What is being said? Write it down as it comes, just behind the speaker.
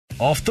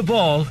Off the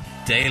Ball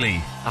Daily.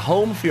 A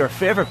home for your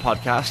favourite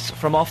podcasts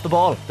from Off the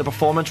Ball. The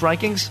performance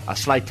rankings, a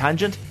slight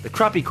tangent, the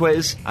crappy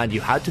quiz, and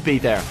you had to be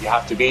there. You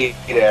have to be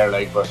there,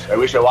 but I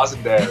wish I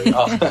wasn't there.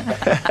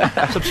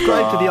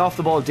 Subscribe to the Off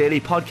the Ball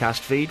Daily podcast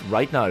feed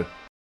right now.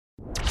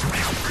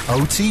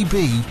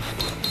 OTB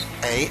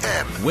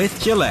AM. With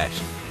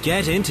Gillette.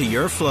 Get into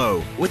your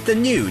flow with the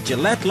new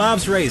Gillette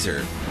Labs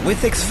Razor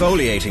with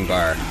exfoliating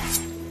bar.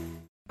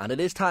 And it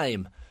is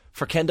time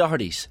for Ken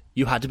Doherty's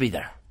You Had to Be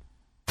There.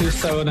 It's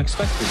so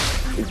unexpected.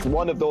 It's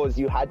one of those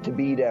you had to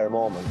be there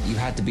moments. You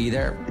had to be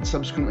there. It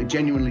subsequently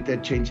genuinely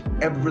did change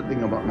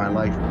everything about my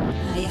life.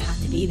 You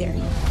had to be there.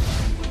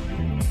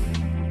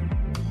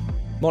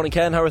 Morning,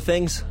 Ken. How are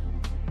things?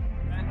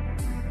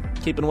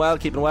 Keeping well.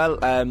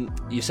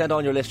 You sent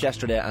on your list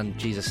yesterday and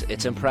Jesus,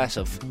 it's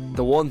impressive.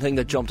 The one thing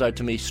that jumped out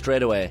to me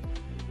straight away,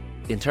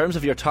 in terms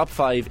of your top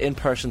 5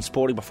 in-person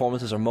sporting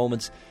performances or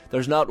moments,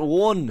 there's not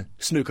one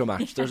snooker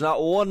match. There's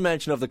not one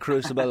mention of the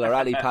Crucible or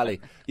Ali Pali.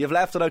 You've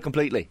left it out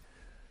completely.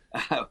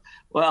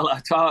 Well,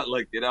 I thought,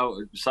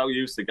 so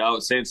used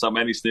to seeing so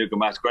many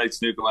great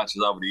snooker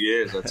matches over the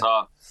years. I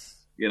thought,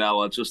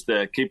 I'll just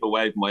keep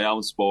away from my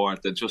own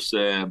sport and just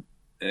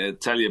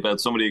tell you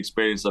about some of the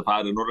experience I've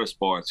had in other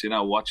sports,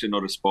 watching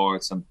other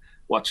sports and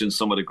watching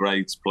some of the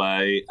greats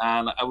play.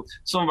 And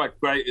some of our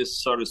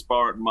greatest sort of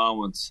sporting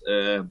moments,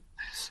 for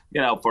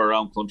our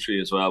own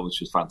country as well,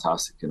 which is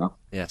fantastic,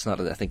 Yeah, it's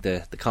not, I think,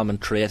 the common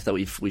trait that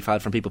we've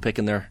had from people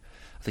picking their...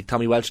 I think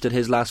Tommy Welch did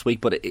his last week,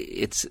 but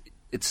it's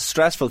a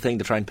stressful thing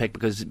to try and pick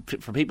because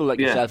for people like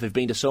yourself who've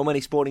been to so many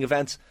sporting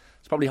events,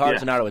 it's probably hard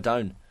to narrow it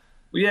down.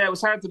 Well, yeah, it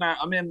was hard to narrow.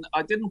 I mean,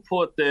 I didn't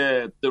put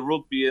the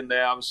rugby in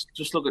there. I was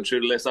just looking through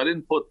the list. I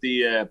didn't put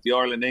the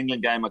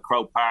Ireland-England game at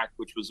Croke Park,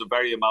 which was a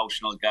very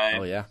emotional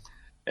game. Oh, yeah.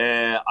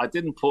 I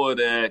didn't put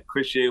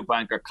Chris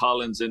Eubank or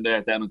Collins in there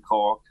down in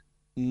Cork.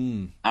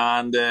 And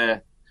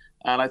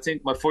I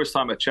think my first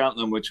time at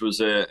Cheltenham, which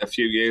was a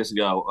few years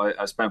ago,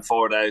 I spent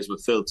 4 days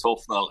with Phil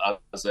Tufnell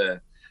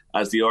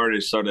as the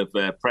Irish sort of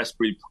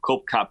Prestbury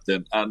Cup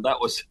captain, and that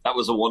was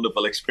a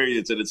wonderful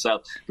experience in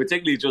itself.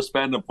 Particularly just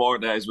spending 4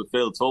 days with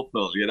Phil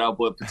Tufnell,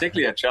 but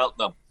particularly at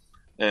Cheltenham,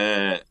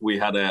 we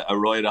had a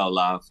right old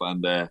laugh,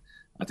 and I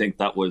think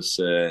that was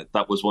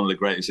one of the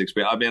greatest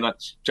experiences. I mean,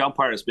 John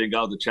Parris been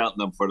going to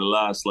Cheltenham for the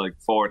last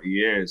 40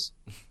 years,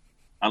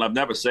 and I've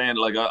never seen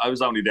I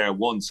was only there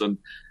once, and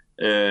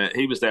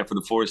he was there for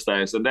the first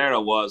days, and there I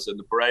was in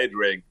the parade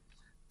ring,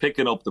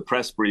 picking up the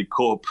Prestbury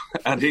Cup,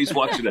 and he's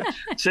watching it,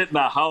 sitting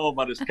at home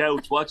on his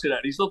couch watching it,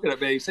 and he's looking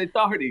at me, he said,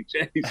 Doherty,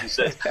 James, he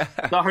says,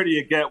 Doherty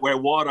you get where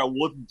water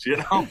wouldn't, He's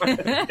been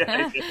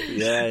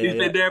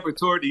there for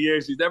 30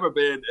 years, he's never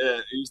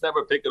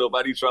picking up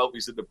any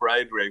trophies in the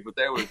parade ring, but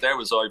there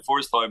was our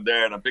first time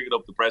there, and I'm picking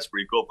up the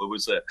Prestbury Cup.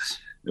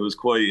 It was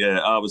quite,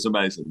 it was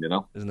amazing,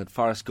 Isn't it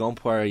Forrest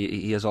Gump, where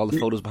he has all the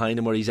photos behind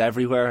him where he's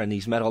everywhere and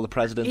he's met all the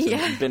presidents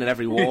and he's been in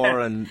every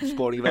war and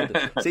sporting event.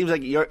 It seems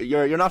like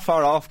you're not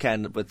far off,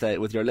 Ken,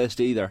 with your list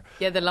either.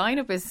 Yeah, the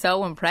lineup is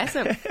so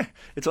impressive.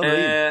 It's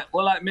unreal.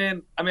 Well, I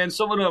mean,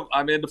 some of them.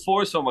 I mean, the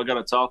first one we're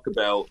going to talk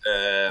about.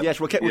 Yes,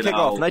 we'll kick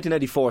off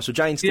 1984. So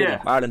Giants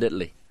Stadium, Ireland,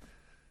 Italy.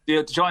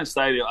 The Giant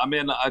Stadium. I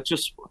mean, it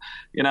was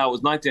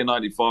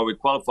 1994. We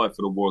qualified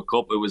for the World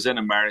Cup. It was in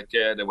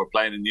America. They were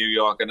playing in New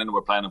York, and then they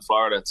were playing in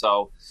Florida.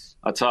 So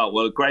I thought,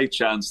 well, great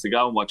chance to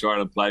go and watch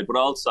Ireland play, but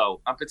also,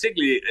 and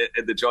particularly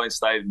at the Giant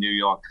Stadium in New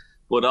York,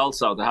 but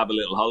also to have a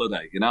little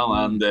holiday,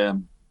 and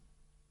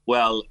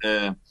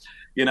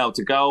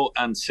to go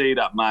and see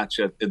that match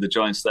at the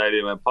Giant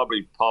Stadium, and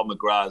probably Paul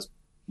McGrath's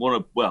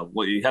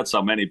he had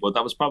so many, but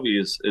that was probably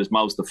his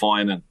most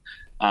defining.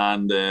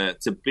 And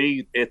to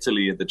beat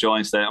Italy at the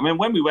Giant Stadium, I mean,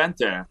 when we went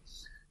there,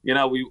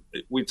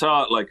 we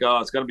thought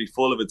it's going to be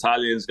full of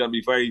Italians, it's going to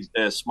be very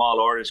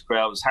small Irish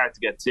crowd. It was hard to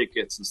get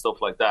tickets and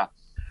stuff like that.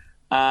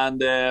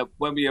 And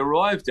when we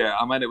arrived there,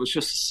 I mean, it was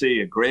just a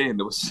sea of green.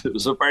 It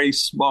was a very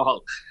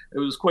small. It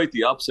was quite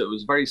the opposite. It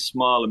was a very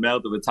small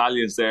amount of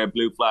Italians there,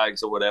 blue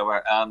flags or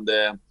whatever, and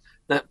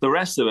the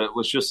rest of it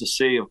was just a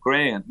sea of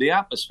green. The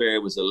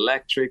atmosphere was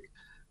electric.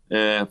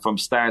 From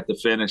start to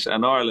finish,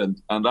 and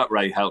Ireland, and that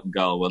Ray Houghton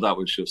goal, well, that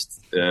was just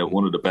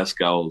one of the best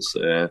goals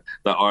that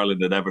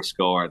Ireland had ever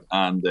scored,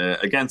 and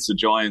against the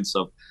giants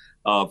of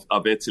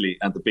Italy,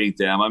 and to beat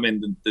them. I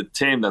mean, the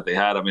team that they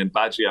had, I mean,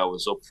 Baggio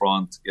was up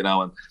front,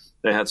 and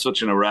they had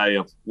such an array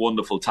of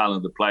wonderful,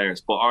 talented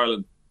players, but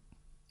Ireland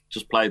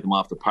just played them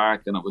off the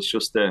park, and it was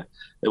just it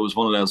was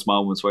one of those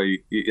moments where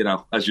you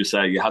as you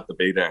say, you had to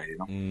be there.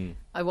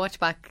 I watched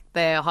back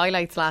the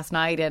highlights last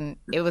night, and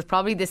it was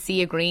probably the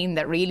sea of green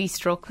that really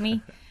struck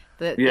me.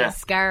 The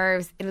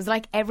scarves, it was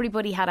like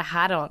everybody had a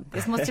hat on.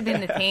 This must have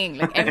been the thing.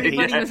 Like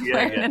everybody was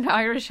wearing an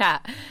Irish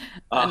hat.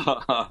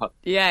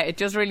 It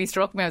just really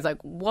struck me. I was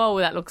like, whoa,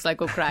 that looks like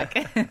good crack.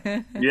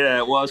 Yeah,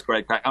 it was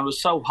great crack. And it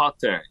was so hot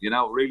there.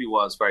 It really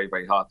was very,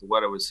 very hot. The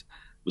weather was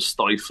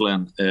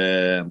stifling.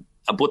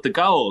 But the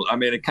goal, I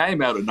mean, it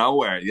came out of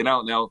nowhere,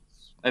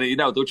 and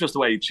just the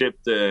way he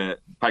chipped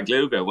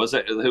Pagluga, was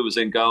it, who was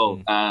in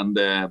goal, and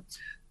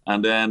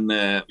And then,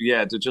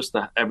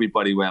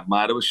 everybody went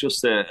mad. It was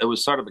just it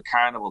was sort of a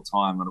carnival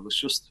time, and it was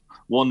just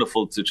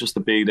wonderful to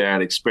be there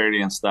and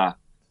experience that.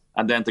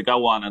 And then to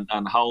go on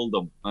and hold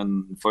them,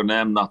 and for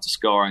them not to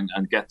score and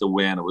get the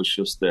win, it was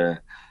just, it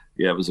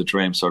was a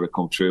dream sort of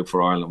come true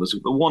for Ireland. It was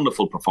a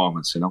wonderful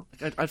performance, you know.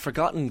 I'd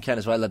forgotten, Ken,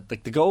 as well, that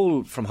the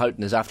goal from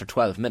Houghton is after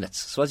 12 minutes.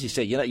 So as you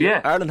say,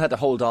 Ireland had to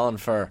hold on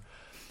for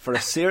a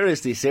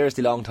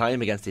seriously long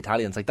time against the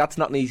Italians. Like, that's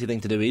not an easy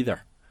thing to do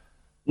either.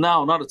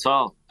 No, not at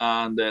all.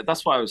 And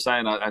that's why I was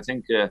saying, I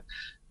think,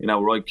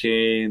 Roy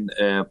Keane,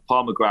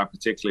 Paul McGrath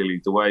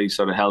particularly, the way he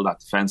sort of held that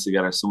defence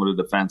together, some of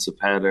the defensive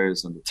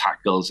headers and the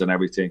tackles and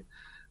everything.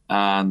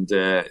 And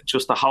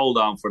just to hold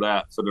on for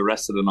that for the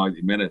rest of the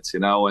 90 minutes,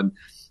 And,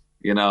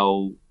 it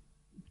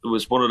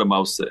was one of the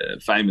most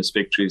famous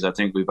victories I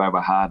think we've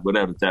ever had,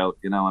 without a doubt.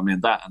 That in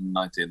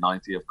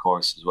 1990, of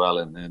course, as well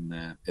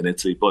in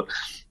Italy. But,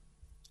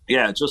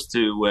 just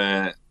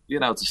to...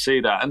 to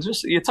see that, and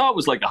just you thought it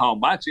was like a home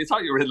match. You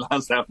thought you were in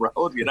Lansdowne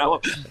Road.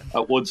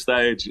 At one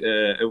stage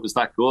it was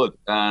that good,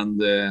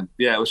 and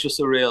it was just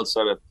a real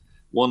sort of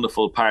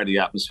wonderful party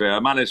atmosphere. I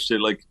managed to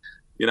meet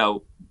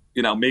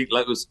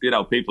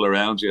people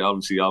around you,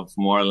 obviously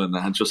from Ireland,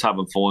 and just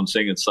having fun,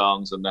 singing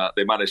songs, and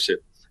they managed to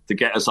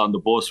get us on the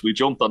bus. We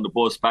jumped on the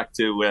bus back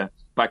to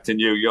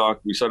New York.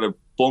 We sort of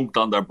bunked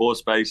on their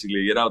bus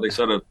basically. They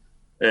sort of.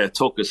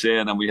 Took us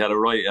in, and we had a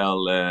right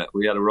old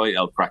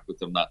crack with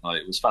them that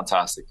night. It was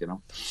fantastic,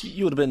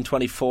 You would have been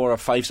 24 or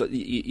 5, so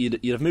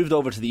you'd have moved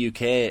over to the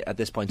UK at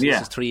this point. So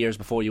this is 3 years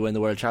before you win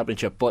the World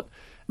Championship. But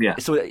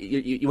so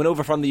you went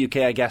over from the UK,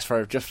 I guess,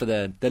 for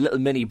the little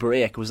mini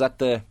break. Was that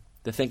the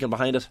thinking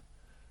behind it?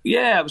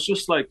 Yeah, it was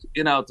just like,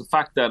 the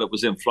fact that it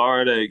was in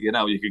Florida,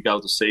 you could go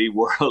to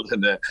SeaWorld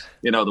and the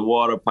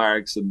water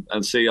parks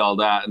and see all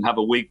that, and have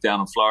a week down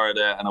in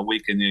Florida and a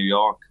week in New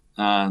York.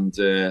 And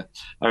I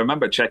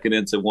remember checking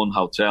into one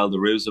hotel, the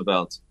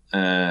Roosevelt,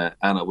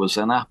 and it was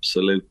an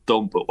absolute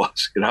dump. It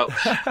was,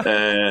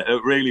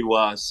 it really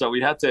was. So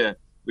we had to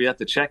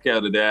check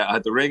out of there. I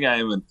had to ring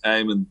Eamon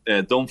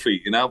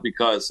Dunphy,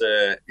 because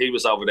he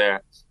was over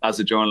there as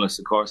a journalist,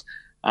 of course,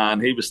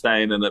 and he was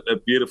staying in a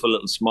beautiful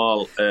little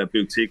small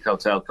boutique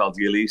hotel called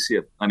the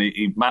Elysium, and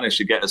he managed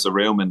to get us a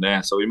room in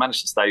there. So we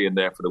managed to stay in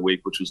there for the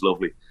week, which was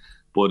lovely.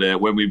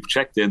 But when we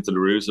checked into the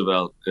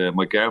Roosevelt,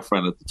 my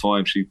girlfriend at the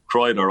time, she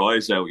cried her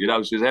eyes out.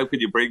 She said, "How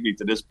could you bring me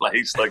to this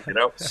place?" But it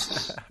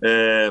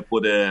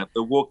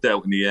worked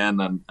out in the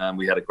end, and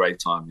we had a great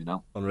time.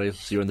 Unreal.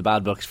 So you were in the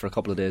bad books for a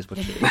couple of days, but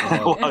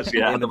I was.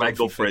 Yeah, I had to make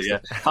up for it. Yeah,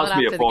 cost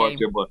me a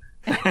fortune, but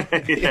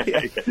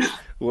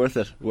worth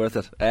it.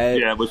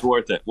 It was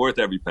worth it. Worth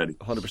every penny.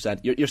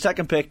 100%. Your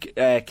second pick,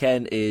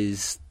 Ken,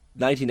 is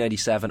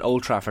 1997,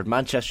 Old Trafford,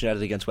 Manchester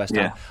United against West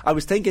Ham. I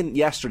was thinking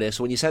yesterday,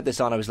 so when you said this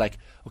on, I was like,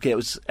 okay, it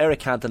was Eric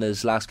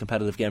Cantona's last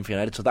competitive game for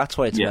United, so that's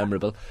why it's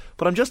memorable.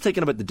 But I'm just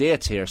thinking about the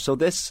dates here. So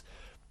this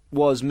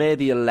was May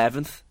the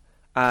 11th,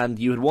 and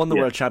you had won the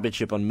World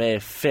Championship on May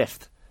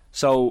 5th.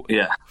 So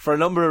for a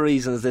number of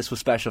reasons, this was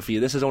special for you.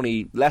 This is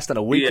only less than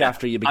a week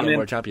after you became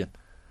World Champion.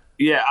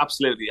 Yeah,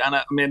 absolutely. And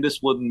I mean,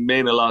 this wouldn't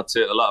mean a lot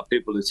to a lot of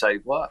people who say,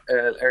 what,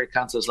 Eric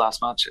Cantona's last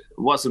match? It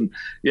wasn't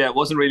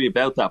really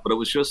about that, but it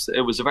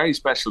was a very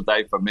special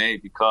day for me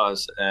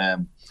because,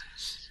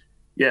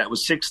 it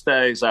was 6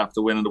 days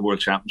after winning the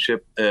World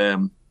Championship. I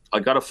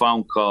got a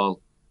phone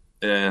call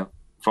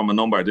from a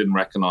number I didn't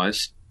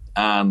recognise,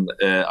 and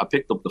I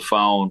picked up the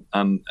phone,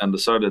 and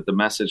the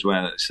message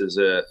went, it says,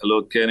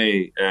 "Hello,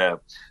 Kenny,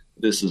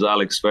 this is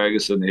Alex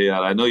Ferguson here.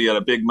 I know you're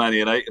a big Man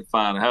United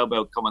fan. How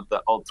about coming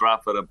to Old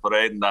Trafford and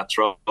parading that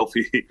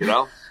trophy?"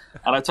 And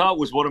I thought it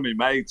was one of my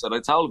mates, and I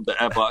told him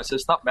but I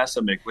said, "Stop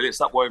messing me, will you?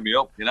 Stop winding me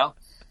up,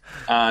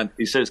 And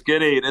he says,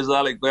 "Kenny, this is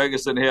Alex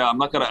Ferguson here. I'm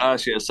not going to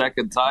ask you a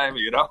second time,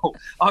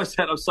 I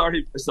said, "I'm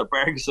sorry, Mr.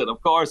 Ferguson.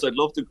 Of course, I'd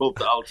love to go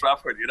to Old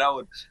Trafford,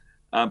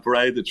 and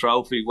parade the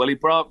trophy." Well, he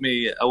brought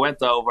me. I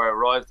went over,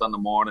 arrived on the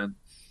morning,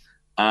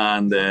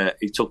 and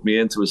he took me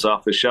into his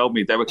office, showed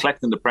me they were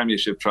collecting the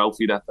Premiership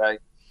trophy that day,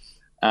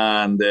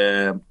 and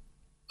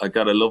I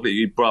got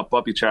he brought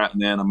Bobby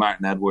Charlton in and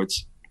Martin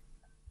Edwards,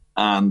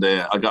 and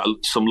I got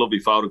some lovely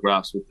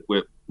photographs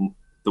with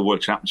the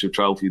World Championship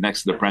trophy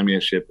next to the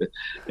Premiership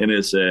in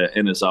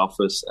his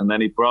office, and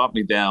then he brought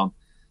me down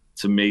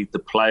to meet the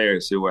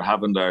players who were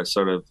having their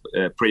sort of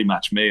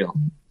pre-match meal,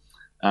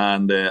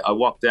 and I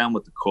walked down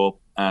with the cup,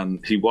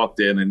 and he walked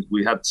in, and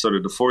we had sort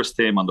of the first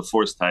team on the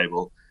first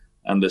table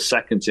and the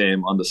second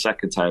team on the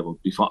second table,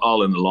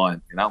 all in the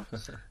line,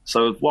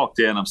 So I walked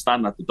in, I'm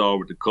standing at the door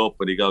with the cup,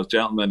 and he goes,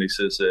 "Gentlemen," he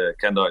says,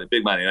 "Ken Doherty,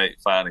 big Man United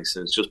fan," he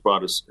says, "just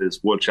brought his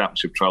World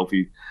Championship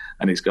trophy,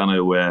 and he's going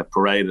to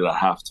parade it at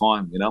half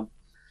time,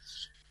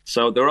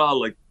 So they're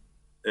all like,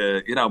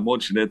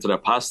 munching into their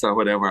pasta or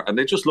whatever, and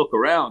they just look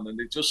around and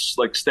they just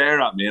like stare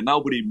at me, and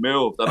nobody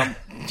moved. And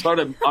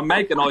I'm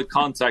making eye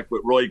contact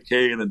with Roy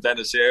Keane and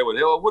Dennis Irwin,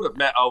 who I would have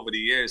met over the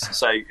years, to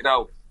say,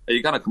 "Are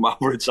you going to come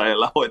over and say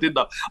hello?" I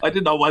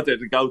didn't know whether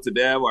to go to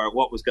them or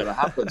what was going to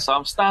happen. So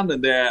I'm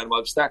standing there, and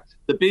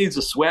the beads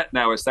of sweat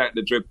now are starting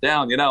to drip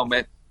down.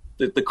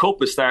 The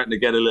cup is starting to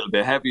get a little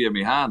bit heavy in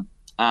my hand,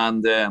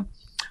 And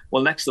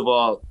well, next of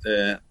all,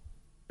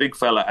 big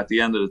fella at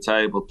the end of the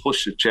table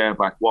pushed the chair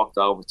back, walked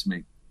over to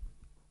me,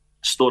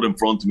 stood in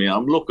front of me.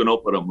 I'm looking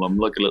up at him. I'm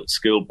like a little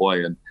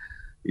schoolboy, and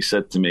he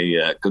said to me,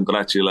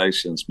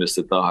 "Congratulations,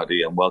 Mr.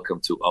 Doherty, and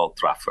welcome to Old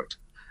Trafford."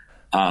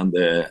 And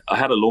I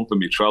had a lump in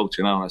my throat,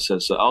 you know. And I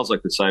said, so all I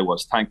could say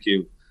was, "Thank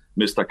you,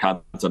 Mr.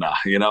 Cantona."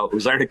 You know, it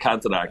was Eric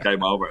Cantona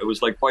came over. It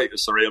was like quite a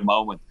surreal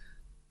moment,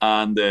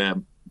 and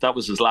that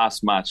was his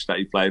last match that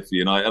he played for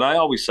United. And I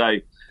always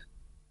say,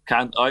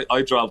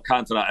 I drove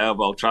Cantona out of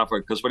Old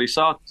Trafford because when he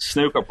saw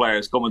snooker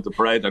players coming to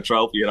parade their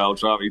trophy at Old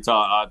Trafford, he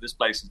thought, this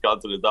place has gone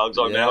to the dogs.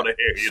 I'm out of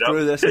here. You know?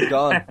 Screw this, I'm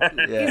gone.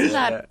 Isn't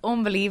that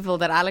unbelievable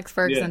that Alex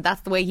Ferguson,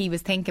 that's the way he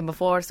was thinking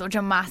before such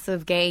a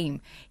massive game?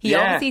 He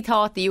obviously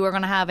thought that you were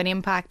going to have an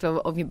impact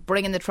of you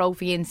bringing the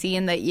trophy and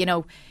seeing that, you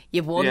know,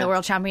 you've won the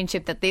World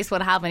Championship, that this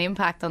would have an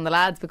impact on the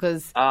lads,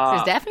 because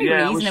there's definitely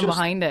reasoning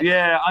behind it.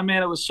 Yeah, I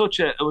mean, it was such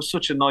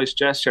a nice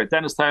gesture.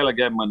 Dennis Taylor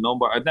gave him my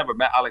number. I'd never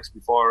met Alex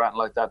before or anything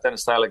like that.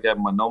 Dennis Taylor gave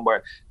him my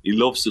number. He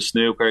loves the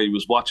snooker. He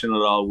was watching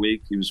it all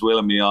week. He was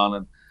willing me on,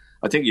 and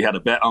I think he had a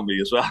bet on me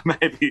as well,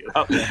 maybe, you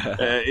know,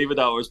 even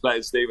though I was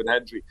playing Stephen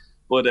Hendry.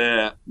 But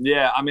I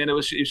mean, it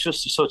was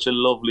just such a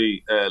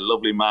lovely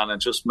man, and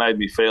just made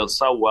me feel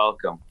so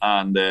welcome.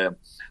 And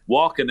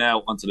walking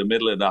out onto the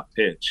middle of that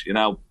pitch, you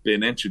know,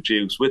 being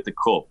introduced with the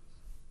cup,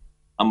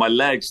 and my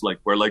legs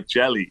were like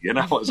jelly, you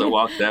know, as I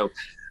walked out.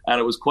 And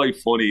it was quite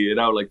funny, you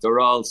know, like they're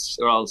all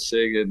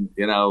singing,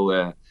 you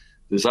know,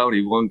 there's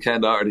only one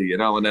Ken Doherty, you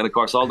know, and then of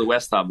course all the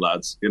West Ham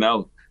lads, you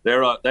know, they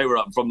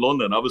were from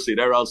London, obviously,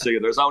 they're all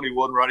singing, there's only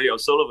one Ronnie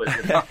O'Sullivan,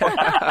 you know.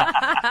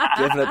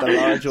 Giving it the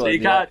large one. So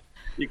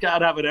you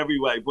can't have it every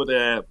way, but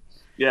it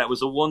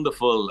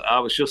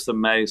was just an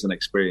amazing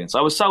experience.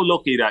 I was so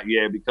lucky that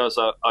year because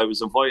I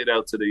was invited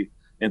out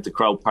into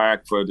Croke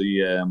Park for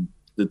the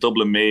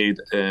Dublin Mead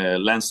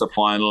Leinster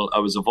final. I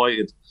was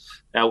invited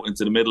out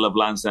into the middle of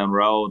Lansdowne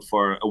Road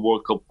for a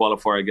World Cup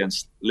qualifier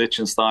against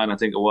Liechtenstein, I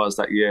think it was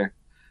that year.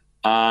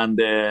 And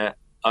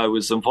I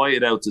was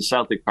invited out to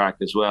Celtic Park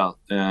as well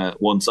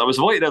once. I was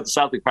invited out to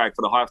Celtic Park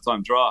for the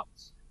half-time draw.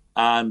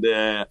 And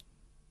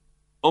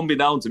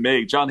unbeknown to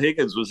me, John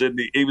Higgins was in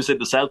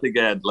the Celtic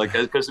end, like,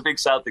 because a big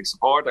Celtic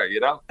supporter,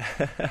 you know.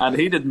 And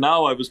he didn't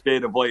know I was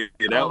being invited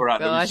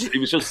out. He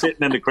was just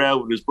sitting in the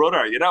crowd with his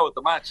brother, you know, at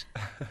the match.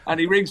 And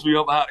he rings me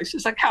up. He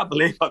says, "I can't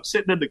believe I'm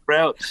sitting in the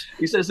crowd."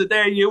 He says,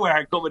 "There you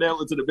are coming out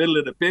into the middle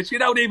of the pitch. You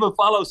don't even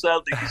follow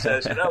Celtic," he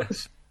says, you know.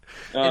 It's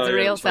a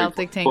real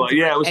Celtic thing. But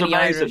yeah, it was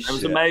amazing. Irish. It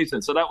was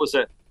amazing. So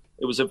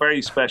it was a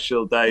very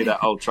special day,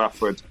 that Old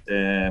Trafford.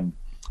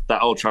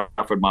 That Old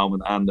Trafford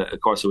moment, and of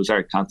course it was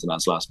Eric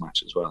Cantona's last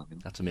match as well. You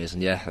know? That's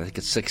amazing. Yeah, I think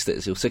it's 6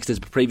 days. 6 days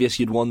previous,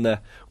 you'd won the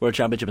World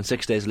Championship, and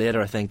 6 days later,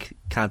 I think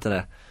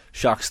Cantona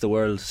shocks the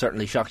world.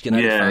 Certainly shocked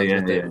United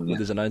fans with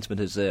his announcement,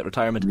 his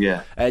retirement.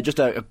 Yeah. Just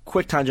a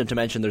quick tangent to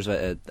mention: there's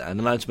an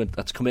announcement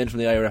that's come in from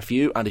the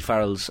IRFU. Andy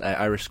Farrell's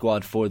Irish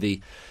squad for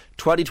the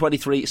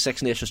 2023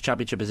 Six Nations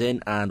Championship is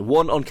in, and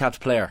one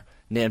uncapped player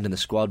named in the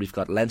squad. We've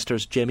got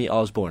Leinster's Jamie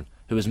Osborne,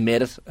 who has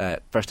made it,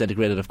 first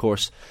integrated, of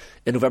course,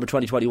 in November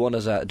 2021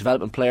 as a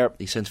development player.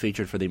 He's since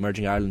featured for the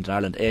Emerging Ireland and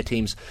Ireland A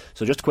teams.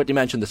 So just to quickly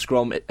mention the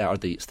scrum,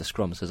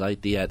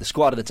 the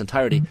squad in its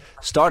entirety,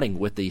 starting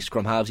with the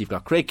scrum halves. You've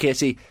got Craig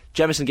Casey,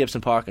 Jemison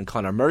Gibson Park and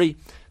Conor Murray.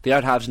 The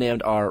out halves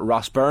named are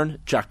Ross Byrne,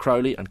 Jack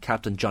Crowley and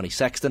Captain Johnny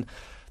Sexton.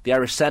 The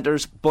Irish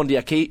centres, Bundy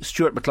Aki,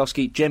 Stuart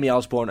McCluskey, Jamie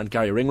Osborne and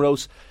Gary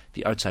Ringrose.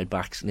 The outside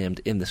backs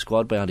named in the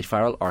squad by Andy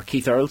Farrell are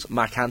Keith Earls,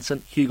 Mac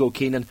Hansen, Hugo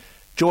Keenan,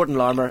 Jordan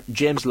Larmour,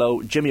 James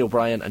Lowe, Jimmy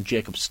O'Brien and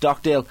Jacob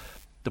Stockdale.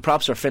 The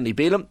props are Finlay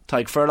Beelum,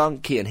 Tyke Furlong,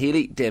 Cian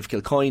Healy, Dave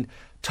Kilcoyne,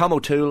 Tom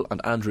O'Toole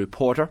and Andrew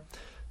Porter.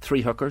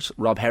 Three hookers,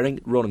 Rob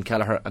Herring, Ronan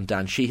Kelleher and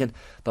Dan Sheehan.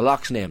 The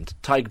locks named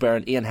Tyke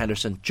Byrne, Ian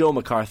Henderson, Joe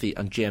McCarthy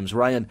and James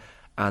Ryan.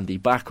 And the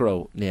back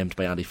row named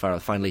by Andy Farrell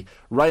finally: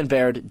 Ryan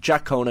Baird,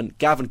 Jack Conan,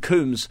 Gavin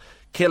Coombs,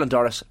 Caelan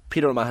Doris,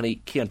 Peter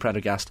O'Mahony, Cian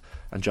Prendergast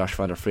and Josh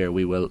van der Freer.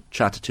 We will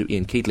chat to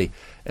Ian Keatley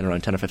in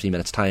around 10 or 15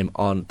 minutes time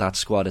on that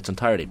squad its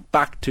entirety.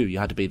 Back to, you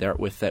had to be there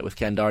with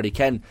Ken Doherty.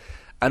 Ken,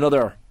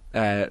 another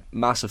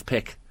massive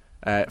pick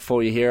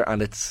for you here,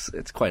 and it's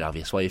quite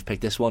obvious why you've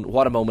picked this one.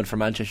 What a moment for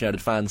Manchester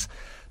United fans.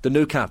 The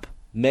Nou Camp,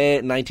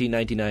 May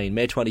 1999,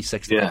 May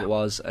 26th I think it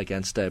was,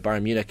 against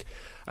Bayern Munich,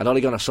 and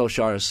Ole Gunnar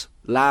Solskjaer's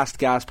last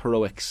gasp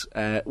heroics.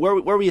 Where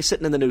were you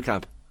sitting in the Nou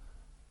Camp?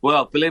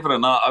 Well, believe it or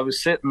not, I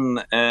was sitting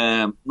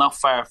not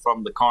far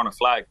from the corner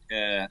flag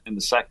in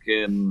the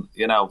second,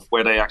 you know,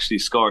 where they actually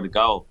scored the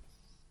goal.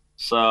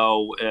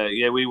 So,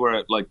 we were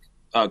at like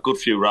a good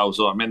few rows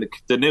up. I mean,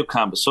 the Nou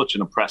Camp is such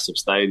an impressive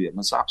stadium.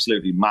 It's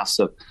absolutely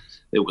massive.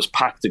 It was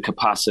packed to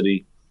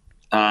capacity.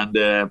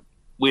 And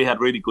we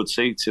had really good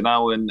seats, you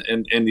know, in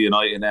the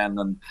United end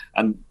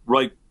and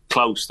right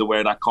close to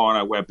where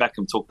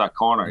Beckham took that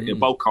corner, in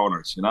both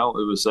corners, you know.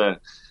 It was...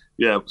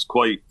 it was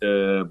quite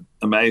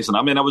amazing.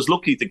 I mean, I was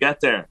lucky to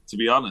get there, to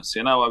be honest.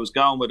 You know, I was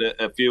going with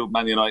a few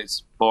Man United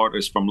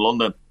supporters from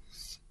London,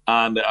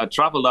 and I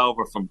travelled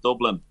over from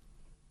Dublin.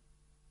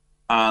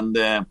 And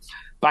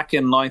back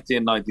in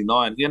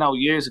 1999,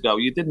 years ago,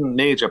 you didn't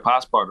need your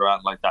passport or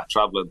anything like that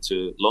travelling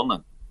to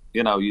London.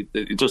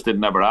 It just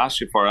didn't ever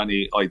ask you for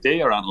any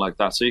ID or anything like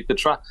that, so you could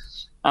try.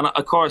 And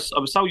of course, I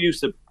was so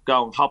used to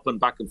hopping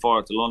back and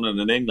forth to London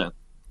and England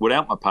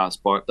without my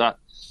passport that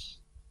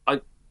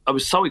I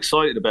was so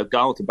excited about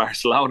going to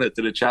Barcelona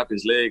to the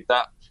Champions League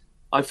that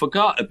I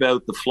forgot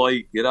about the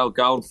flight,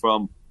 going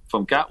from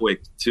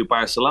Gatwick to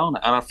Barcelona,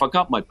 and I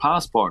forgot my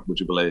passport. Would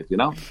you believe?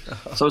 So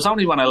it was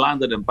only when I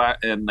landed in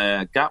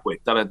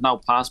Gatwick that I had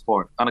no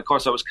passport, and of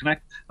course I was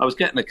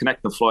getting a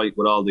connecting flight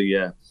with all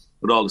the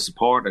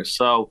supporters.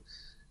 So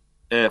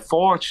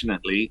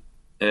unfortunately,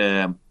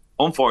 I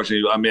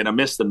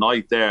missed the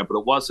night there, but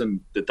it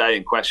wasn't the day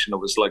in question. It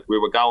was like we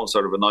were going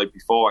sort of a night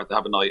before to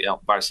have a night out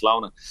in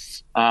Barcelona,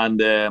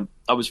 and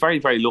I was very,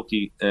 very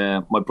lucky.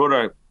 My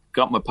brother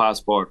got my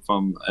passport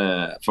from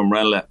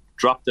Rennes,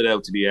 dropped it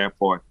out to the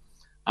airport,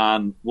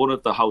 and one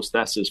of the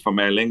hostesses from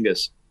Aer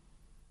Lingus,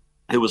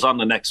 who was on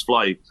the next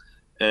flight,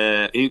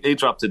 he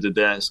dropped it at the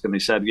desk and he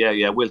said,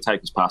 yeah, we'll take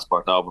his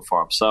passport over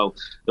for him. So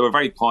they were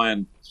very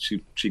kind.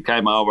 She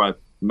came over. I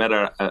met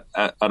her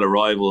at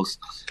arrivals,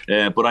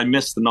 but I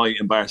missed the night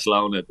in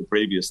Barcelona the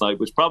previous night,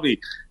 which probably,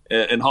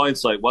 in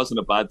hindsight, wasn't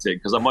a bad thing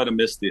because I might have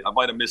missed the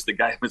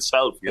game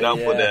itself,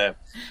 Yeah.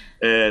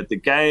 But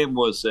the game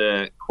was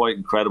quite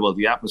incredible.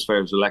 The atmosphere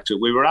was electric.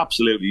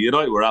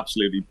 United were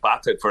absolutely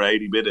battered for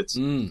 80 minutes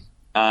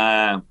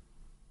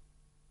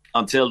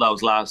until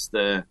those last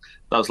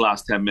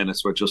 10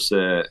 minutes were just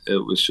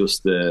it was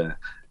just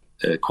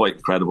quite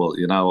incredible.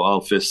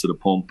 All fists to the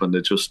pump, and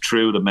they just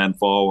threw the men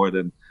forward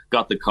and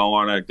got the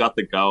corner, got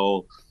the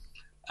goal,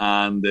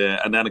 and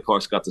then of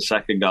course got the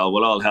second goal.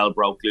 Well, all hell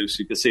broke loose.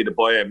 You could see the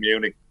Bayern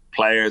Munich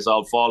players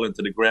all falling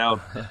to the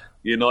ground.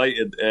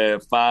 United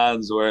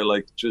fans were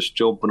like just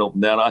jumping up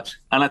and down.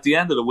 And at the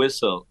end of the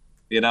whistle,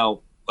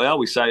 I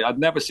always say I'd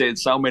never seen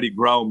so many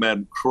grown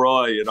men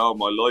cry in all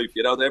my life.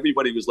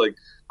 Everybody was like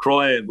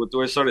crying, but there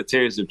were sort of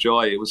tears of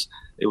joy. It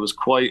was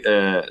quite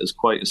a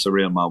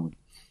surreal moment.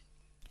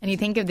 And you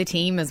think of the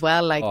team as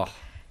well, like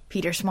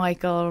Peter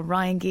Schmeichel,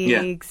 Ryan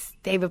Giggs,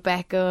 David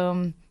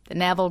Beckham, the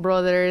Neville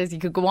brothers. You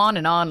could go on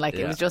and on. Like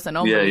it was just an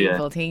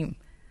unbelievable team.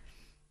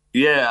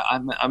 Yeah,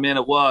 I mean,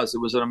 it was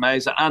an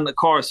amazing, and of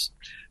course,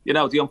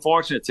 the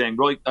unfortunate thing,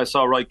 I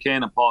saw Roy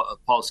Keane and Paul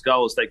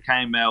Scholes. They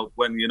came out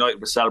when United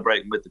were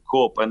celebrating with the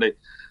cup, and they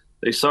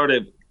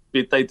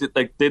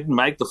didn't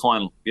make the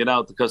final,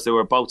 because they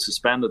were both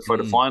suspended for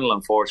the final.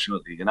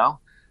 Unfortunately,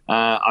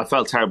 I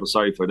felt terrible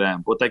sorry for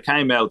them, but they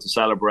came out to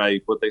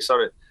celebrate, but they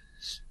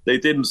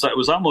didn't. It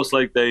was almost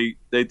like they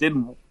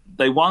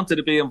wanted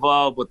to be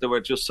involved, but they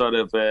were just sort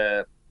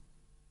of.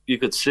 You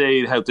could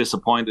see how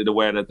disappointed they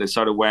were that they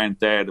sort of weren't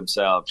there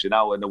themselves, in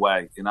a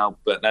way,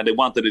 But now they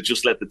wanted to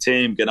just let the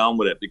team get on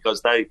with it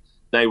because they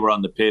were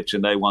on the pitch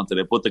and they wanted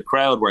it. But the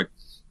crowd were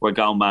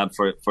going mad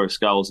for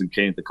Scholes and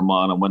Keane to come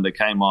on, and when they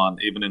came on,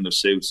 even in their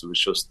suits, it was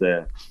just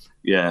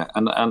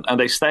and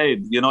they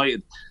stayed.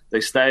 United, they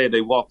stayed.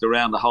 They walked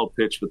around the whole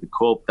pitch with the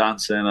cup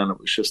dancing, and it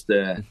was just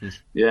it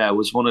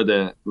was one of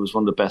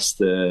the best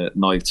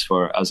nights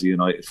as a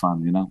United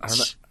fan.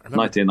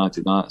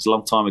 1999. It's a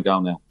long time ago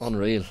now.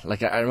 Unreal.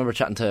 Like I remember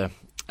chatting to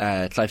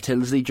Clive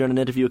Tilsley during an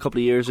interview a couple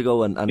of years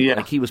ago, and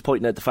like he was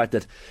pointing out the fact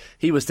that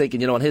he was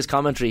thinking, on his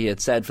commentary, he had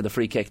said for the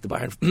free kick, the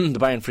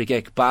Bayern free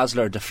kick,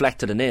 Basler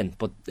deflected it in,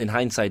 but in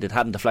hindsight, it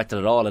hadn't deflected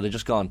at all. It had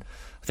just gone,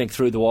 I think,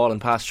 through the wall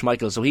and past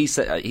Schmeichel. So he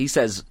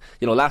says,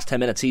 last 10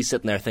 minutes, he's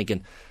sitting there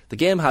thinking, the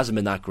game hasn't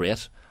been that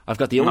great. I've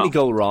got the only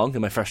goal wrong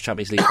in my first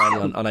Champions League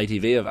final on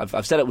ITV.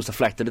 I've said it was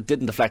deflected. It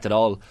didn't deflect at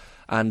all,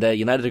 and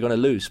United are going to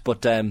lose.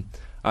 But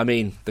I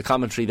mean, the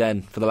commentary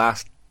then for the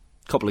last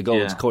couple of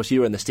goals, of course, you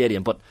were in the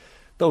stadium, but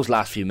those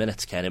last few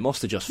minutes, Ken, it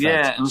must have just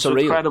felt it was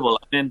surreal. Incredible.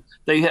 I mean,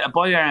 they hit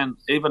Bayern,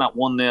 even at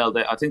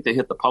 1-0, I think they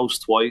hit the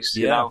post twice,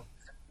 it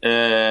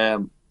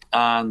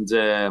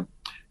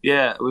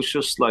was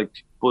just like,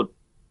 but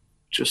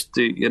just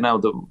they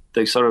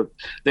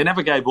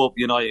never gave up,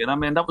 United. I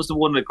mean, that was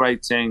one of the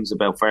great things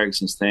about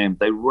Ferguson's team.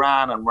 They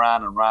ran and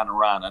ran and ran and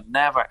ran and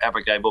never ever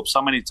gave up.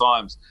 So many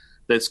times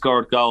they'd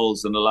scored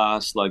goals in the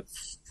last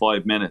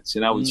 5 minutes.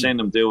 We've seen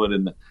them do it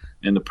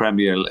in the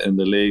Premier, in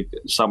the league,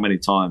 so many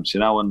times.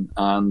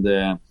 And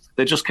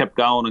they just kept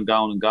going and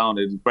going and going.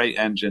 It was a great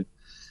engine.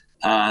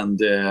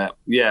 And I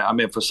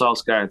mean, for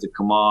Solskjaer to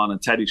come on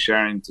and Teddy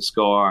Sheringham to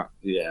score,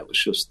 it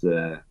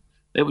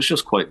was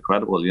just quite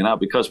incredible,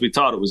 because we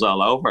thought it was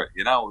all over,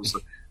 it was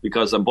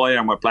because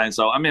Bayern were playing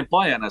so. I mean,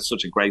 Bayern has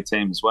such a great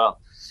team as well,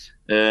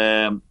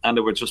 and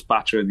they were just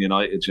battering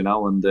United,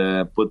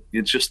 but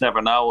you just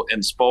never know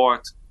in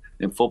sport,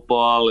 in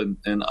football,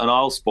 and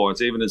all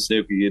sports, even in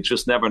snooker, you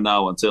just never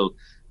know until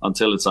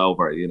it's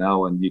over,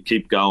 and you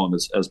keep going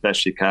as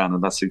best you can,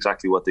 and that's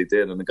exactly what they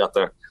did, and they got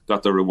their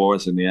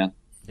rewards in the end.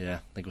 Yeah,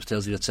 I think it was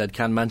Tilsley that said,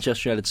 can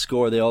Manchester United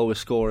score? They always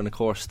score, and of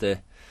course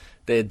they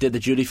did the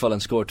dutiful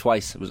and scored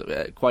twice. It was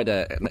quite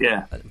an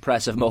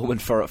impressive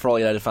moment for all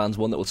United fans,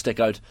 one that will stick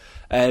out.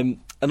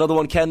 Another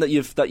one, Ken, that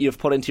you've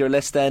put into your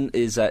list then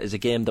is a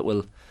game that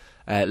will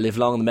live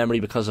long in the memory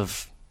because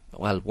of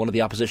one of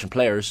the opposition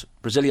players,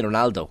 Brazilian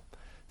Ronaldo.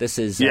 This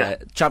is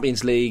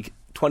Champions League,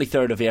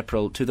 23rd of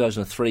April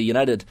 2003.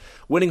 United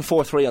winning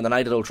 4-3 on the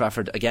night at Old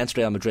Trafford against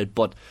Real Madrid,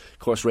 but of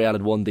course Real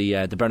had won the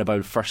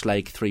Bernabeu first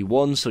leg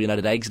 3-1, so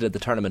United exited the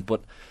tournament.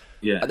 But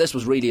this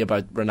was really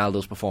about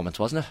Ronaldo's performance,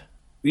 wasn't it?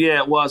 Yeah,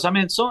 it was. I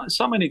mean,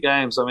 so many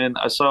games. I mean,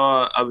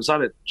 I was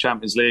at a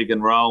Champions League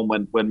in Rome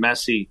when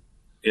Messi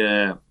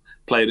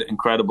played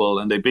incredible,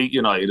 and they beat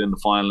United in the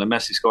final, and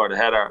Messi scored a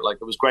header. Like,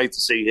 it was great to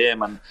see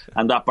him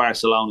and that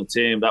Barcelona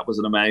team. That was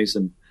an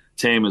amazing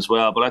team as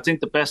well. But I think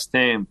the best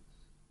team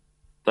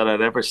that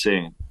I'd ever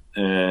seen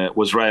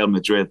was Real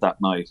Madrid that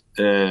night.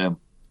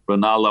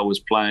 Ronaldo was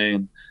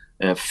playing,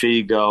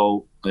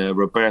 Figo,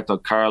 Roberto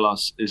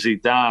Carlos,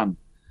 Zidane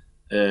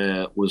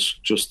was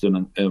just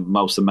a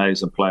most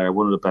amazing player,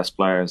 one of the best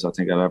players I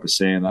think I've ever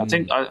seen. I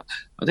think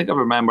I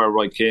remember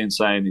Roy Keane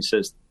saying, he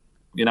says,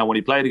 you know, when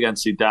he played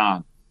against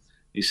Zidane,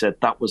 he said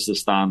that was the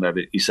standard.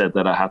 He said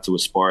that I had to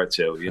aspire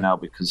to, you know,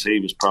 because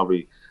he was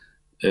probably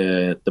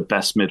the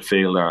best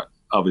midfielder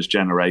of his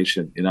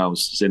generation, you know,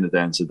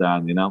 Zinedine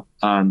Zidane, you know.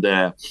 And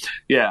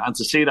and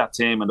to see that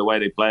team and the way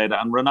they played,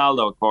 and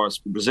Ronaldo, of course,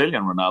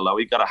 Brazilian Ronaldo,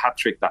 he got a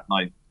hat-trick that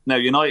night. Now,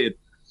 United,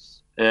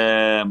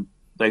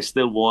 they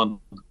still won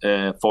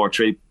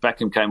 4-3.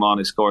 Beckham came on,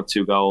 he scored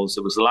 2 goals.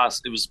 It was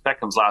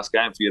Beckham's last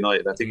game for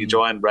United. I think he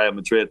joined Real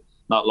Madrid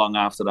not long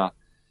after that,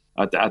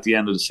 at the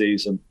end of the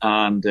season.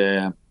 And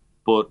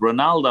but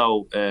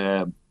Ronaldo,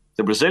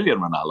 the Brazilian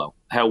Ronaldo,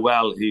 how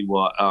well he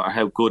was, or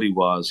how good he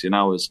was, you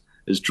know, his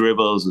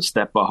dribbles, his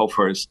step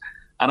overs.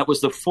 And it was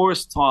the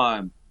first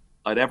time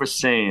I'd ever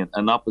seen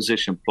an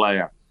opposition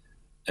player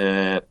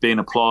being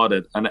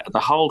applauded, and the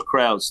whole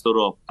crowd stood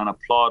up and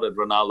applauded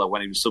Ronaldo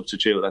when he was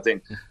substituted, I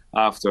think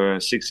after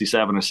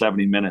 67 or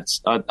 70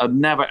 minutes. I'd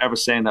never ever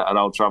seen that at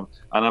Old Trafford,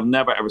 and I've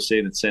never ever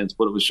seen it since,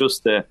 but it was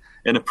just an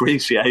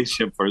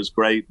appreciation for his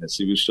greatness.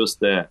 He was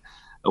just a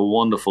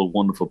wonderful,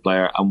 wonderful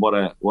player, and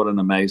what an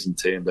amazing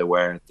team they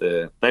were.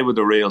 They were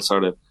the real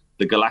sort of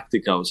the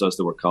Galacticos, as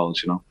they were called,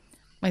 you know.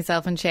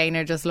 Myself and Shane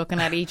are just looking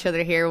at each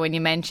other here when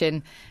you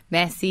mention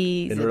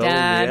Messi,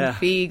 Zidane,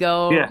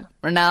 Figo,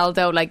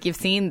 Ronaldo. Like, you've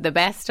seen the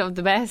best of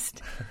the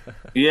best.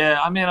 Yeah,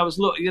 I mean, I was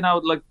you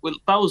know, like, with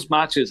those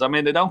matches, I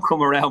mean, they don't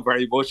come around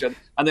very much, and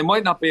they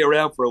might not be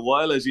around for a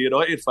while as a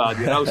United fan,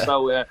 you know.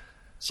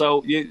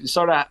 So you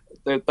sort of,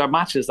 they're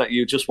matches that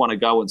you just want to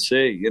go and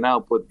see, you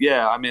know. But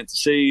yeah, I mean, to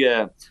see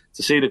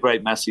the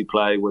great Messi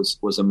play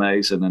was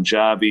amazing, and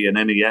Xavi and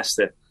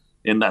Iniesta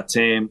in that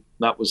team,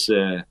 that was.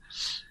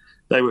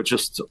 They were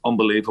just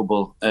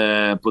unbelievable.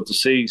 But to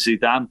see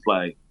Zidane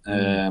play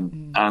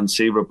and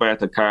see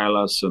Roberto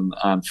Carlos and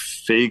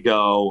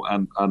Figo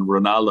and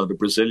Ronaldo, the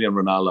Brazilian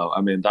Ronaldo,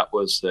 I mean, that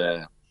was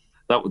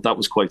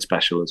quite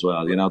special as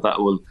well. You know, that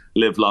will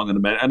live long in a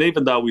minute. And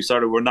even though we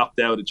sort of were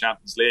knocked out of the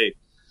Champions League,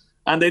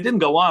 and they didn't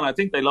go on, I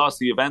think they lost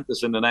to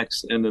Juventus in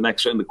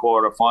the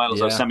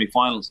quarter-finals or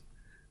semi-finals.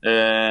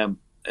 They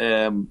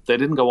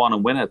didn't go on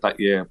and win it that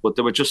year, but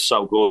they were just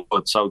so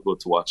good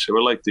to watch. They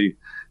were like the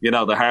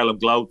Harlem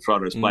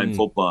Globetrotters playing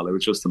football. It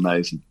was just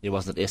amazing. It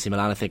wasn't AC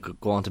Milan, I think,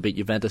 go on to beat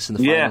Juventus in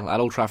the final at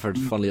Old Trafford,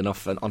 funnily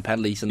enough, on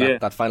penalties in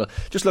that final.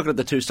 Just looking at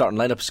the 2 starting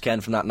lineups,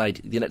 Ken, from that night,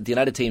 the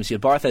United teams, you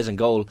had Barthez in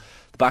goal,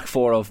 the back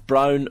 4 of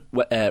Brown,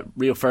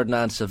 Rio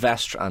Ferdinand,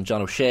 Silvestre and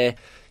John O'Shea.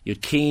 You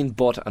had Keane,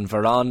 Butt and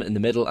Varane in the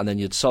middle, and then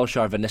you had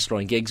Solskjaer, Van Nistelrooy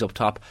and Giggs up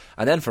top.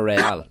 And then for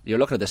Real, you're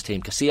looking at this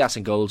team, Casillas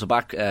in goals, a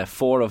back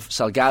 4 of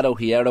Salgado,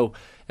 Hierro,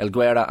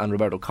 Elguera and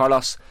Roberto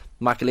Carlos,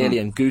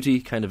 Makelele and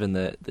Guti kind of in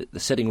the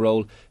sitting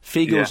role,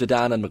 Figo,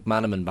 Zidane and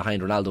McManaman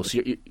behind Ronaldo.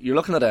 So you're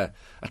looking at a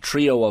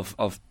trio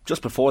of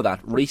just before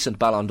that, recent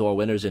Ballon d'Or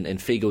winners in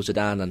Figo,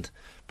 Zidane and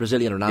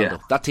Brazilian Ronaldo. Yeah.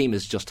 That team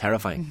is just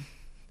terrifying.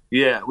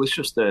 Yeah, it was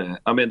just the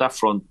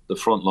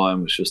front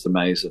line was just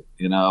amazing,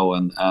 you know,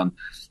 and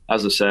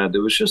as I said, it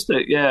was just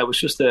a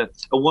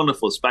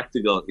wonderful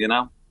spectacle, you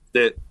know.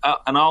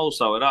 And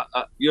also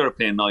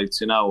European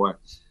nights, you know, were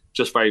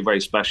just very, very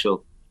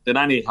special in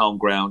any home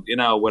ground, you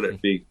know, whether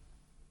it be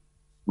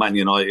Man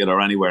United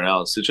or anywhere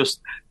else. It's just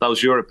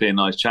those European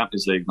nights,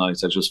 Champions League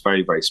nights, are just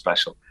very, very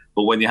special.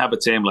 But when you have a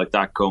team like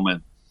that come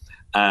in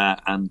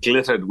and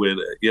glittered with,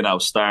 you know,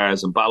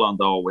 stars and Ballon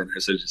d'Or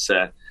winners, as you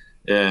said,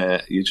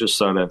 you just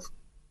sort of,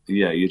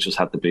 you just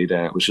had to be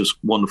there. It was just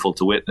wonderful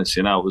to witness,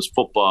 you know. It was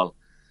football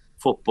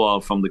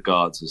from the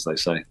gods, as they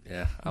say.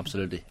 Yeah,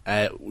 absolutely.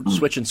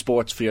 Switching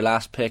sports for your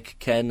last pick,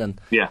 Ken,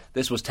 and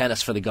this was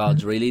tennis for the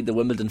gods, really, the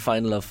Wimbledon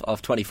final of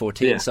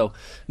 2014. Yeah. So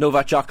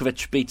Novak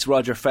Djokovic beats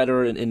Roger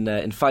Federer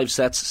in 5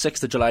 sets,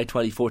 6th of July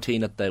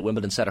 2014 at the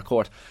Wimbledon Centre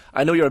Court.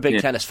 I know you're a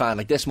big tennis fan.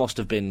 Like, this must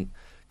have been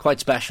quite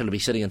special to be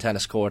sitting in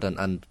tennis court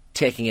and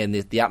taking in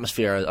the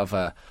atmosphere of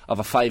a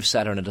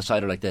 5-setter and a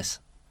decider like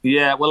this.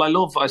 Yeah, well,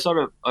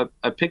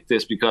 I picked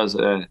this because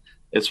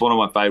it's one of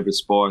my favourite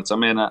sports. I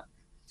mean,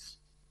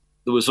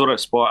 there was other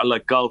sport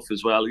like golf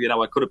as well. You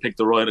know, I could have picked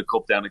the Ryder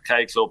Cup down at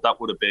K Club. That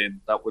would have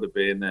been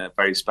a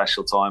very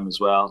special time as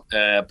well.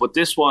 But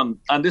this one,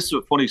 and this is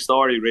a funny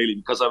story really,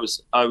 because I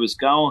was at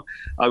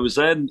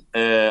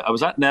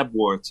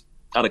Nebworth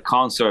at a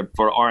concert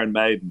for Iron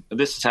Maiden, and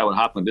this is how it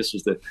happened. This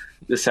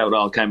is how it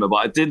all came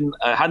about.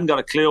 I hadn't got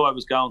a clue I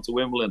was going to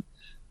Wimbledon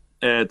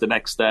the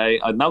next day.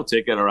 I had no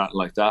ticket or anything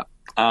like that.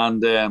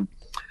 And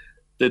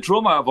the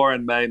drummer of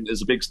Iron Maiden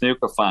is a big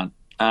snooker fan,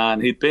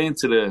 and he'd been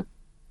to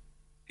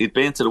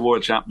the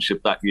World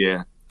Championship that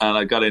year, and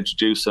I got to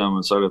introduce him,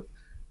 and sort of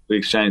we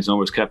exchanged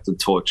numbers, kept in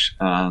touch,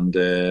 and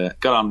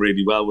got on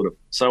really well with him.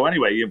 So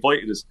anyway, he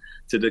invited us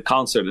to the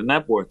concert in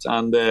Knebworth,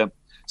 and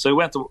so we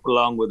went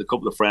along with a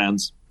couple of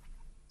friends,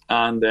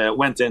 and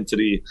went in to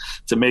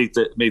meet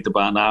the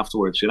band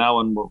afterwards,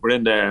 and we're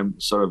in there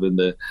sort of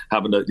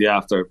having the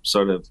after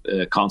sort of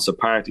concert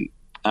party.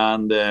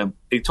 And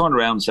he turned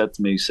around and said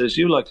to me, he says,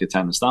 "You like your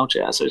tennis, don't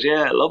you?" I says,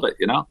 "Yeah, I love it,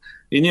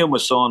 He knew my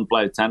son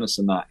played tennis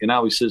and that,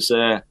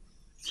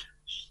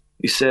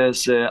 He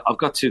says, "I've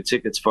got 2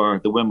 tickets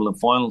for the Wimbledon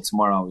final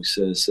tomorrow." He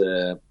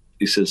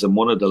says, and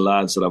one of the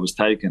lads that I was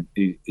taking,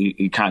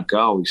 he can't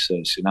go, he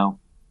says,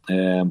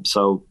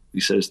 So he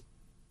says,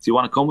 "Do you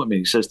want to come with me?"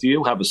 He says, "Do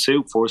you have a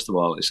suit, first of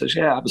all?" He says,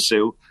 "Yeah, I have a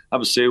suit. I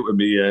have a suit with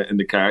me in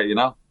the car,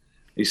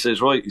 He says,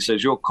 "Right." He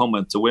says, "You're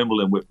coming to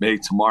Wimbledon with me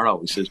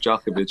tomorrow." He says,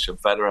 "Djokovic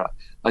and Federer."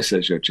 I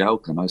says, "You're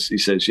joking." He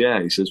says, "Yeah."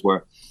 He says,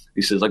 "Where?"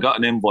 He says, "I got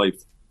an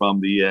invite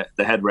from the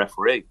head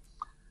referee."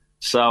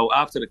 So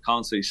after the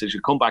concert, he says,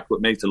 "You come back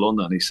with me to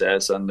London," he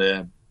says, and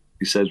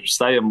he says,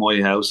 "Stay in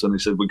my house," and he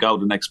said, "We go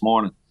the next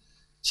morning."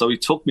 So he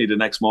took me the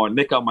next morning.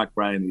 Nico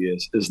McBrain,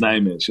 his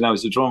name is,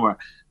 he's a drummer.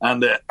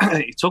 And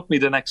he took me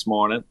the next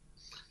morning.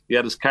 He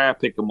had his car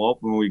pick him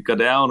up, and we go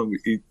down, and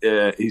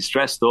he's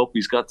dressed up.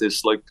 He's got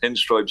this like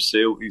pinstripe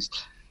suit.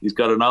 He's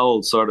got an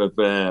old sort of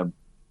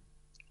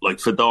like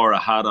fedora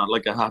hat on,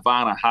 like a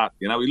Havana hat.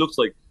 He looks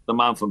like the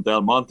man from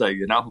Del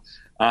Monte.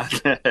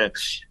 And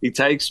he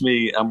takes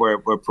me, and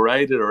we're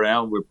paraded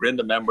around. We're in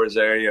the members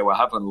area. We're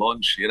having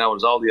lunch.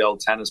 There's all the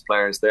old tennis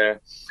players there.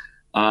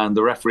 And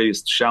the referee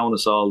is showing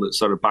us all the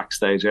sort of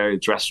backstage area,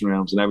 dressing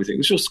rooms and everything. It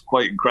was just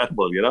quite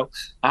incredible,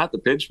 I had to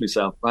pinch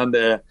myself. And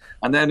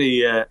then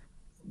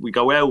we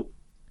go out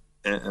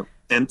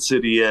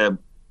into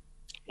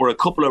we're a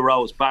couple of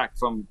rows back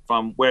from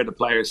where the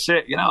players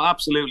sit.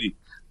 Absolutely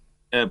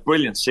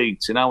brilliant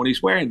seats. And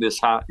he's wearing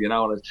this hat.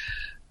 And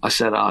I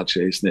said, "Oh,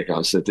 jeez, Nick."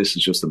 I said, "This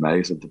is just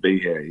amazing to be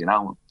here."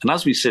 And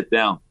as we sit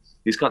down,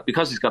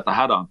 because he's got the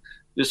hat on.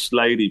 This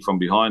lady from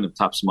behind him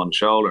taps him on the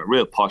shoulder, a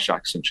real posh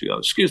accent. She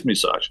goes, "Excuse me,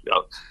 sir." She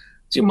goes,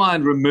 "Do you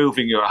mind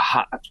removing your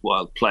hat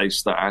while play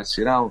starts?"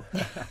 And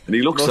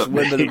he looks at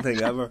me.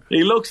 Thing ever.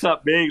 He looks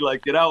at me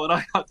like, and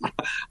I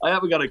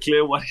haven't got a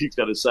clue what he's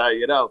going to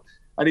say,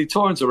 And he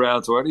turns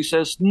around to her and he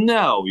says,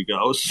 "No," he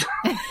goes.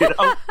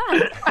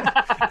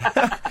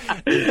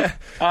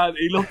 And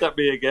he looked at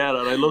me again,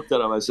 and I looked at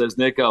him. I says,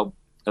 "Nico,"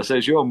 I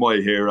says, "you're my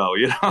hero,"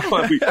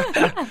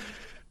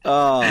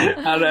 Oh.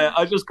 And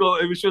I just go,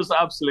 it was just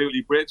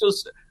absolutely great.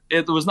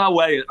 There was no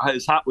way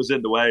his hat was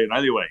in the way in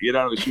any way.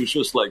 She was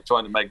just like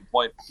trying to make a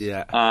point.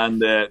 Yeah.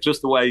 And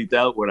just the way he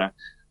dealt with it.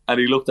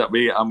 And he looked at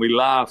me and we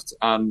laughed,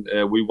 and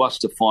we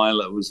watched the final.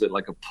 It was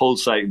like a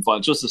pulsating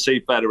final just to see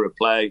Federer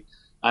play,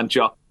 and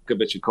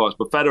Djokovic, of course.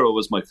 But Federer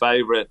was my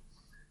favourite.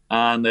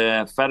 And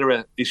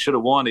Federer, he should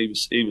have won. He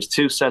was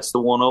 2 sets to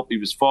 1 up. He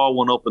was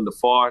 4-1 up in the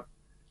fourth.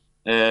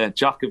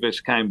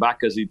 Djokovic came back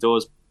as he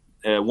does.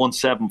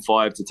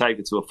 1-7-5 to take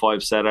it to a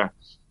 5-setter,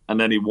 and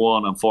then he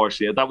won.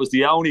 Unfortunately, that was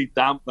the only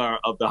dampener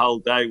of the whole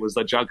day, was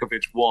that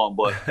Djokovic won.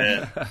 But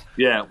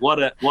yeah,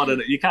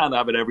 you can't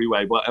have it every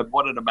way. But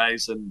what an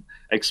amazing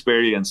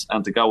experience,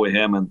 and to go with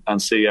him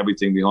and see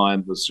everything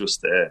behind was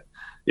just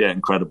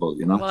incredible.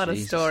 What a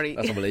story!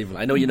 That's unbelievable.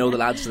 I know the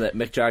lads,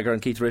 Mick Jagger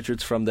and Keith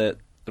Richards from the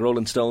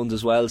Rolling Stones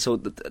as well. So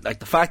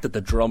the fact that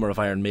the drummer of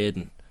Iron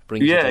Maiden. How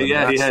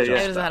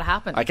does that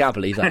happen? I can't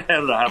believe that.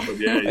 How did that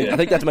happen? Yeah. I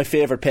think that's my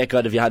favourite pick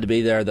out of You Had to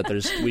Be There that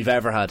we've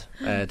ever had,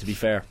 to be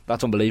fair.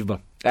 That's unbelievable.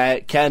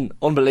 Ken,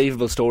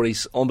 unbelievable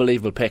stories,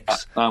 unbelievable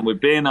picks.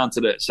 We've been onto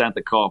the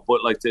centre court,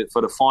 but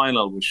for the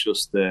final was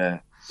just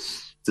to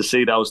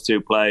see those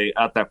two play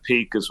at their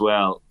peak as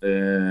well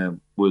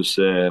was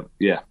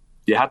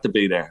you had to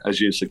be there,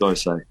 as you used to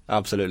guys say.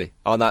 Absolutely.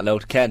 On that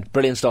note, Ken,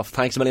 brilliant stuff.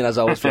 Thanks a million as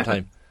always for your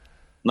time.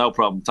 No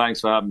problem.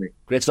 Thanks for having me.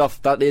 Great stuff.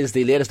 That is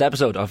the latest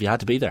episode of You Had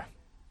to Be There.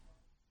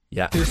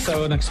 Yeah. It's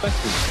so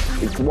unexpected.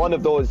 It's one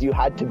of those you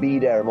had to be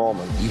there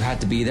moments. You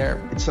had to be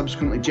there. It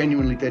subsequently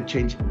genuinely did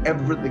change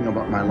everything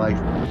about my life.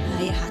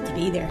 I had to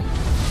be there.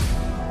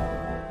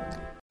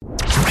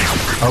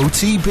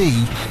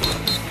 OTB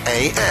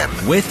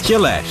AM. With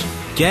Gillette.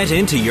 Get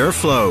into your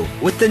flow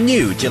with the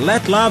new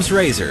Gillette Labs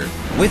Razor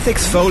with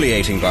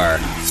exfoliating bar.